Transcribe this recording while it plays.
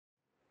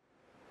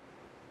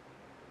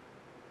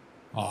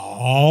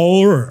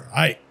All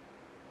right.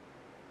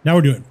 Now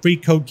we're doing free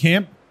code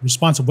camp,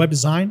 responsive web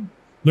design,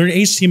 learn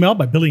HTML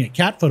by building a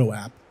cat photo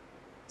app.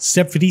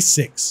 Step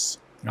 56.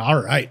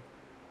 All right.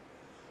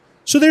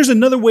 So there's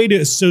another way to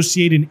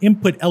associate an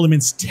input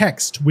element's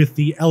text with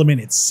the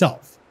element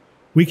itself.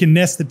 We can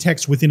nest the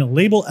text within a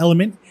label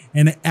element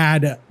and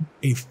add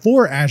a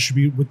for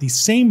attribute with the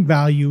same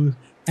value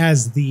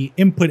as the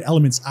input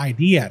element's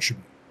ID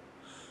attribute.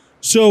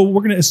 So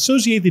we're going to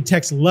associate the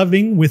text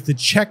loving with the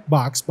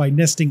checkbox by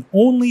nesting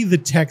only the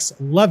text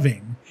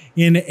loving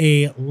in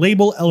a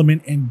label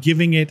element and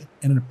giving it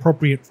an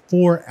appropriate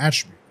for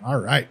attribute. All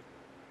right.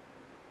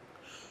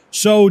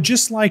 So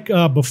just like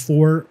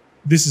before,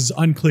 this is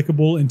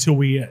unclickable until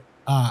we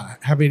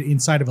have it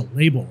inside of a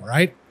label,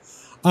 right?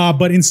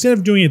 But instead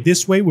of doing it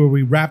this way, where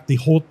we wrap the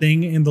whole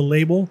thing in the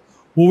label,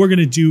 what we're going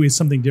to do is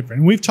something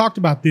different. And we've talked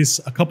about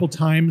this a couple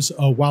times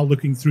while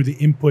looking through the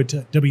input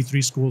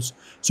W3 schools.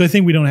 So I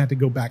think we don't have to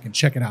go back and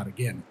check it out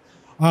again.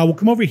 We'll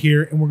come over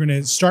here and we're going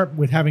to start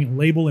with having a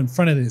label in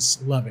front of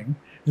this loving.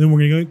 And then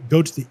we're going to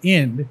go to the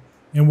end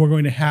and we're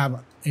going to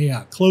have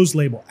a close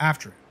label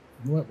after it.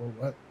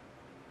 What?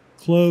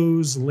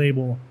 Close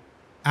label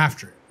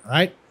after it, all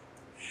right?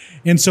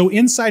 And so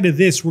inside of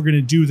this, we're going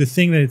to do the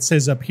thing that it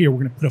says up here.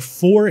 We're going to put a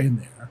for in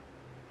there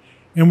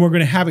and we're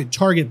going to have it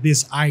target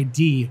this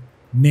ID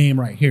name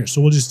right here.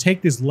 So we'll just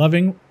take this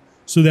loving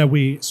so that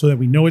we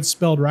know it's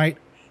spelled right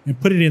and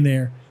put it in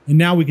there. And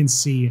now we can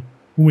see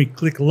when we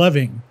click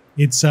loving,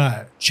 it's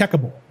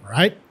checkable,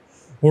 right?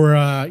 Or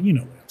you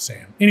know what I'm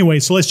saying. Anyway,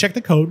 so let's check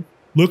the code.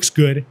 Looks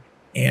good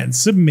and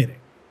submit it.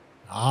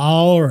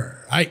 All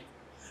right.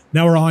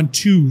 Now we're on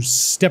to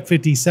step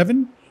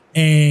 57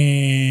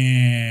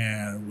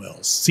 and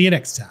we'll see you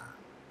next time.